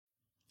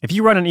If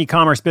you run an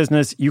e-commerce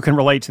business, you can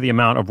relate to the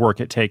amount of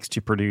work it takes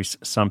to produce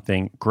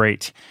something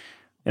great.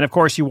 And of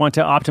course, you want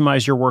to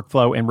optimize your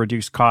workflow and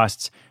reduce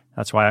costs.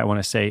 That's why I want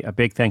to say a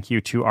big thank you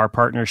to our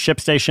partner,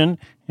 ShipStation,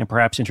 and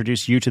perhaps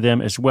introduce you to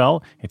them as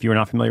well. If you're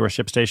not familiar with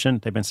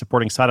ShipStation, they've been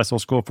supporting Side Hustle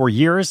School for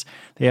years.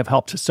 They have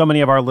helped so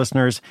many of our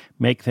listeners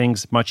make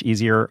things much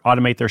easier,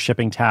 automate their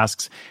shipping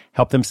tasks,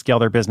 help them scale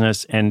their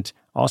business, and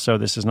also,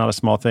 this is not a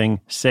small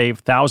thing, save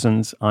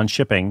thousands on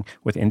shipping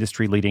with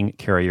industry-leading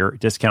carrier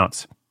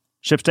discounts.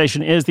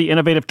 ShipStation is the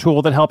innovative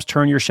tool that helps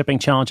turn your shipping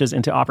challenges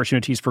into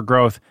opportunities for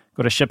growth.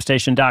 Go to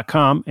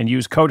ShipStation.com and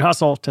use code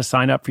HUSTLE to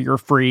sign up for your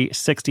free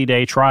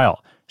 60-day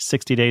trial.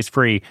 60 days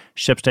free.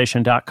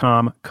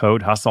 ShipStation.com,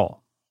 code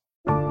HUSTLE.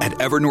 At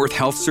Evernorth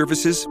Health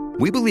Services,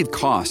 we believe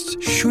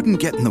costs shouldn't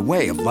get in the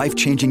way of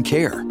life-changing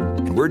care.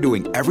 And we're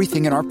doing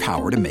everything in our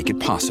power to make it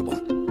possible.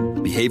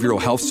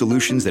 Behavioral health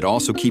solutions that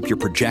also keep your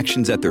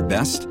projections at their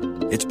best?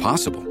 It's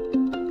possible.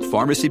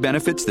 Pharmacy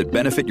benefits that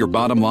benefit your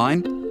bottom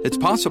line? It's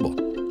possible.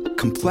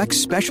 Complex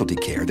specialty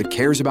care that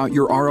cares about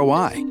your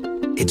ROI.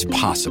 It's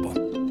possible.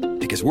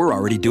 Because we're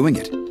already doing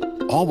it.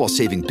 All while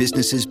saving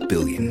businesses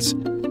billions.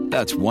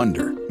 That's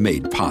Wonder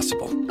made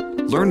possible.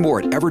 Learn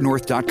more at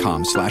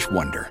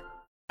evernorth.com/wonder.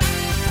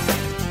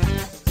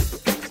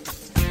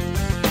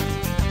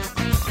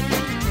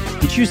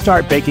 Did you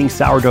start baking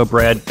sourdough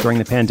bread during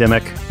the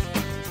pandemic?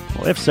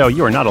 Well, if so,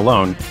 you are not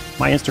alone.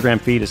 My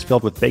Instagram feed is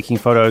filled with baking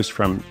photos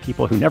from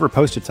people who never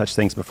posted such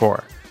things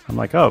before. I'm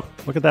like, oh,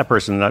 look at that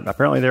person.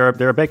 Apparently they're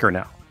a baker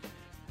now.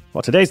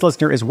 Well, today's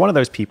listener is one of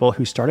those people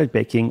who started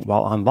baking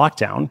while on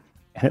lockdown,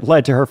 and it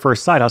led to her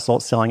first side hustle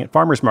selling at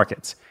farmers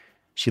markets.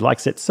 She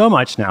likes it so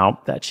much now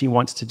that she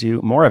wants to do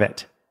more of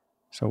it.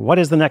 So what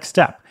is the next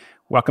step?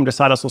 Welcome to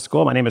Side Hustle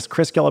School. My name is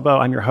Chris Guillebeau.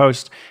 I'm your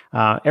host.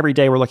 Every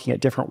day we're looking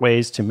at different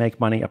ways to make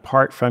money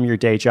apart from your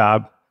day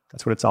job.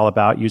 That's what it's all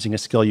about, using a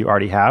skill you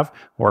already have,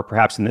 or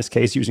perhaps in this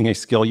case, using a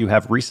skill you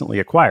have recently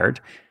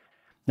acquired.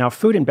 Now,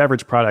 food and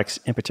beverage products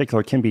in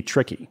particular can be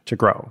tricky to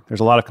grow. There's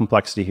a lot of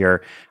complexity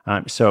here.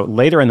 So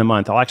later in the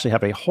month, I'll actually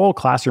have a whole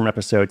classroom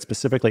episode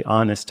specifically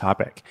on this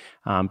topic.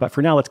 But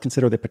for now, let's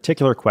consider the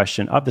particular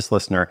question of this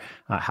listener,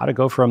 how to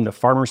go from the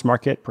farmer's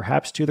market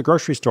perhaps to the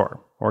grocery store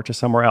or to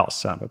somewhere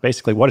else. But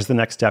basically, what is the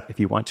next step if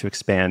you want to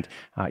expand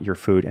your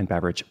food and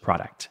beverage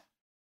product?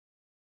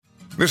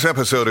 This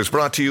episode is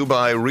brought to you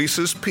by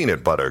Reese's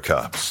Peanut Butter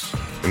Cups.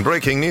 In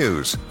breaking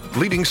news,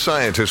 leading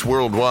scientists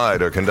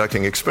worldwide are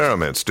conducting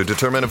experiments to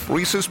determine if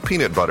Reese's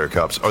Peanut Butter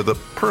Cups are the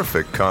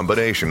perfect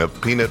combination of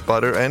peanut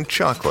butter and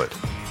chocolate.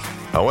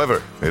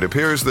 However, it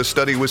appears the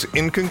study was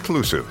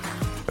inconclusive,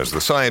 as the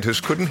scientists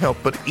couldn't help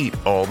but eat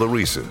all the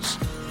Reese's.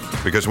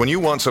 Because when you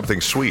want something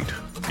sweet,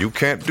 you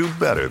can't do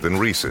better than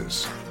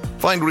Reese's.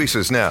 Find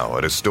Reese's now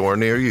at a store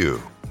near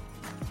you.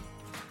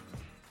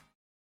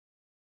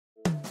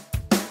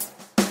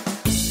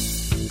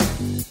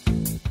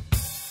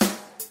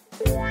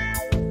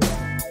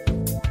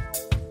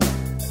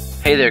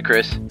 Hey there,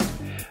 Chris.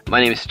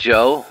 My name is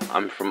Joe.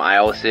 I'm from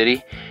Iowa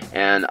City,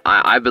 and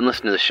I've been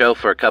listening to the show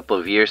for a couple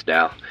of years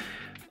now.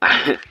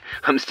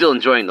 I'm still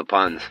enjoying the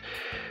puns.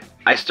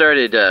 I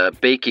started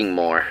baking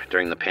more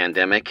during the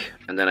pandemic,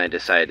 and then I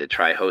decided to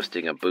try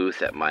hosting a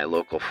booth at my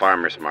local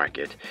farmer's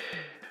market.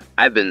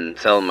 I've been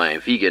selling my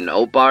vegan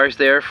oat bars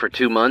there for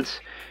 2 months,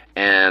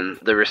 and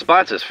the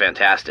response is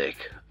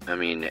fantastic. I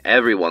mean,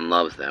 everyone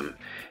loves them,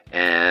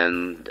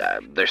 and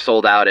they're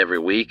sold out every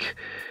week.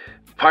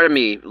 Part of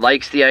me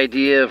likes the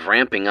idea of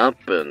ramping up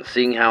and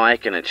seeing how I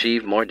can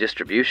achieve more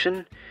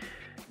distribution,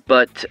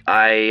 but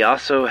I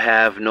also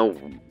have no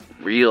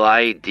real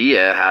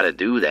idea how to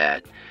do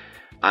that.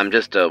 I'm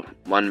just a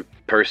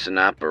one-person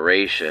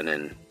operation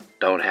and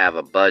don't have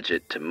a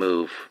budget to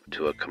move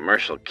to a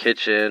commercial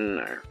kitchen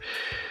or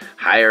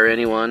hire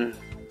anyone.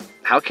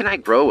 How can I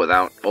grow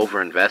without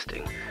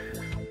over-investing?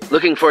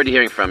 Looking forward to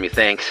hearing from you.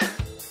 Thanks.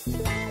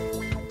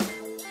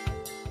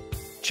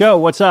 Joe,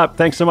 what's up?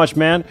 Thanks so much,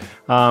 man.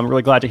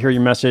 Really glad to hear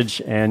your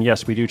message. And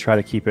yes, we do try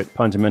to keep it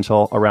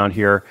fundamental around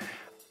here,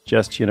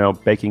 just,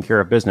 baking care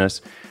of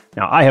business.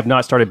 Now, I have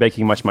not started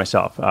baking much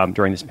myself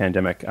during this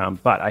pandemic,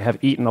 but I have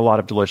eaten a lot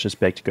of delicious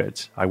baked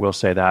goods. I will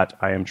say that.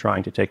 I am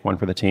trying to take one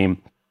for the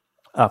team.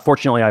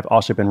 Fortunately, I've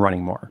also been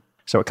running more.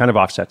 So it kind of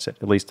offsets it.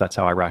 At least that's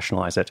how I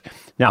rationalize it.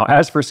 Now,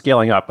 as for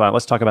scaling up,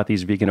 let's talk about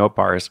these vegan oat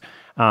bars.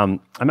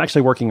 I'm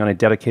actually working on a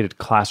dedicated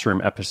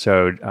classroom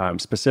episode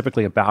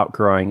specifically about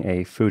growing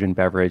a food and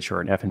beverage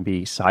or an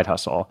F&B side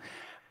hustle,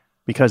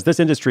 because this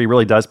industry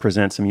really does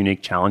present some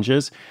unique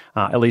challenges,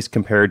 at least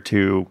compared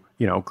to,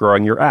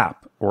 growing your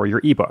app or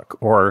your ebook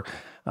or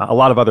a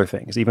lot of other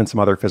things, even some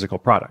other physical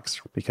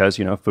products, because,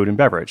 food and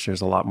beverage,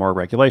 there's a lot more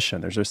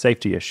regulation. There's a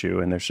safety issue,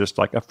 and there's just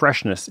like a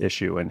freshness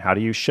issue, and how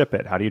do you ship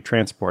it? How do you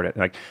transport it?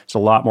 It's a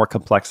lot more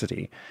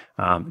complexity.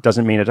 It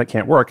doesn't mean it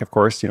can't work. Of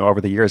course, over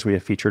the years, we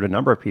have featured a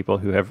number of people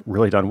who have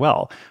really done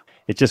well.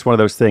 It's just one of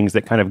those things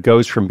that kind of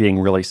goes from being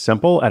really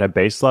simple at a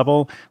base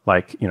level,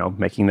 like,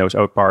 making those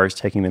oat bars,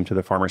 taking them to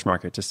the farmer's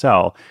market to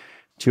sell,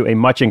 to a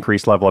much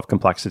increased level of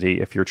complexity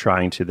if you're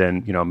trying to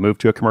then, move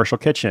to a commercial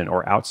kitchen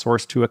or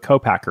outsource to a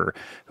co-packer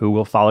who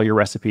will follow your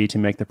recipe to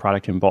make the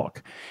product in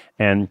bulk.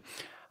 And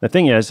the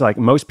thing is, like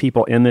most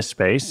people in this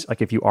space,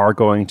 like if you are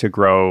going to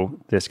grow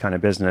this kind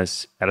of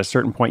business, at a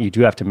certain point, you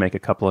do have to make a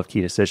couple of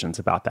key decisions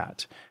about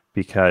that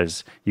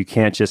because you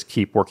can't just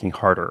keep working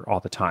harder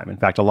all the time. In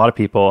fact, a lot of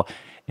people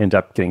end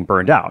up getting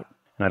burned out.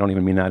 And I don't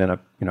even mean that in a,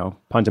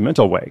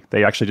 fundamental way.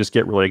 They actually just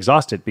get really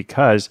exhausted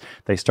because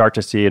they start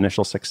to see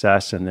initial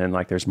success and then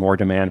like there's more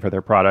demand for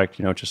their product,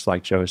 just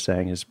like Joe is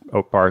saying, his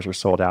oat bars are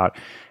sold out.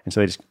 And so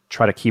they just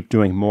try to keep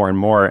doing more and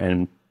more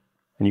and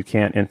you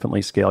can't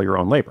infinitely scale your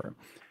own labor.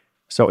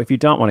 So if you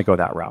don't want to go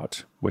that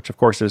route, which of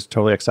course is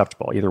totally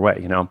acceptable either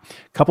way, a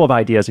couple of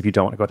ideas if you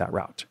don't want to go that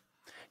route.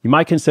 You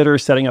might consider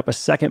setting up a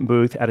second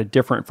booth at a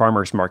different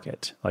farmer's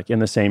market, like in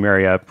the same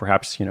area,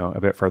 perhaps, a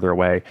bit further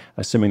away,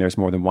 assuming there's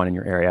more than one in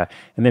your area,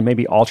 and then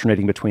maybe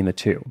alternating between the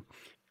two.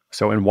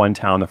 So in one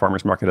town, the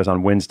farmer's market is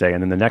on Wednesday,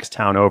 and then the next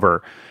town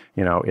over,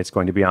 it's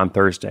going to be on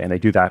Thursday. And they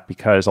do that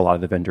because a lot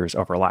of the vendors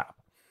overlap.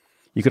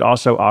 You could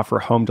also offer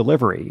home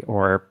delivery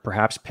or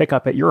perhaps pick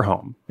up at your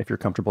home if you're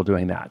comfortable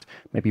doing that.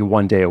 Maybe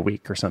one day a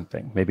week or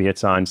something. Maybe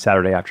it's on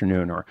Saturday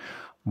afternoon or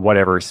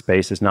whatever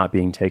space is not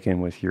being taken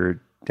with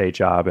your day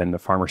job and the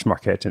farmer's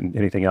market and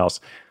anything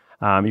else.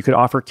 You could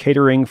offer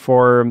catering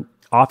for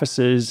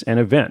offices and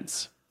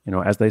events,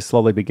 as they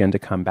slowly begin to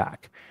come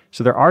back.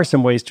 So there are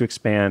some ways to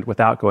expand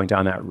without going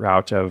down that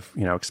route of,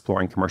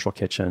 exploring commercial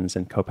kitchens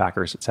and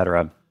co-packers, et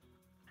cetera.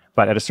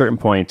 But at a certain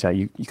point,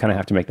 you kind of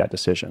have to make that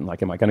decision.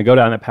 Like, am I going to go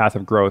down that path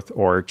of growth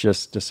or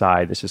just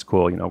decide this is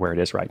cool, where it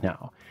is right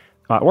now?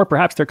 Or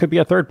perhaps there could be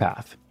a third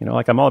path.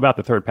 Like I'm all about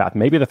the third path.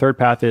 Maybe the third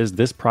path is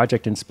this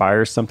project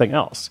inspires something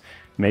else.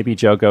 Maybe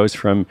Joe goes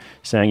from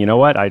saying, you know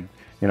what, I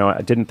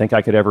didn't think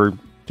I could ever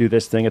do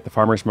this thing at the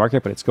farmer's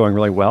market, but it's going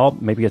really well.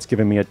 Maybe it's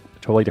given me a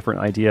totally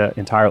different idea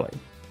entirely.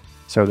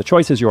 So the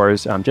choice is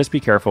yours. Just be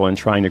careful in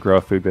trying to grow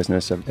a food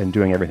business and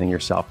doing everything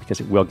yourself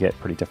because it will get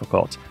pretty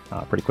difficult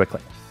pretty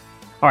quickly.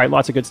 All right,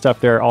 lots of good stuff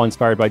there, all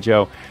inspired by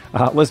Joe.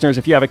 Listeners,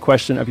 if you have a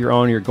question of your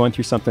own, you're going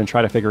through something,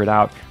 try to figure it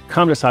out,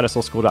 come to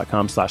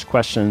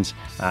sidehustleschool.com/questions.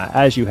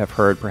 As you have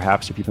heard,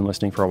 perhaps if you've been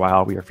listening for a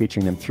while, we are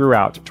featuring them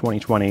throughout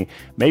 2020,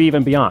 maybe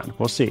even beyond.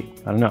 We'll see.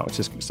 I don't know. It's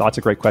just lots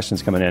of great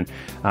questions coming in.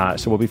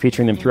 So we'll be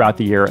featuring them throughout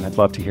the year, and I'd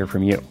love to hear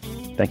from you.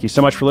 Thank you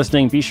so much for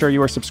listening. Be sure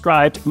you are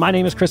subscribed. My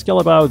name is Chris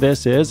Guillebeau.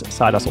 This is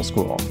Side Hustle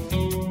School.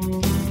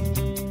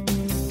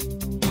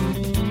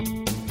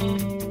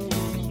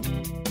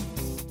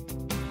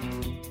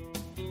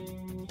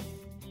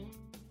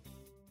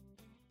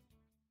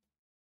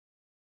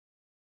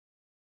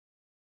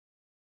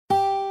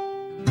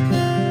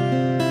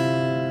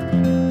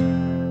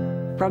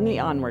 From the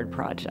Onward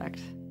Project.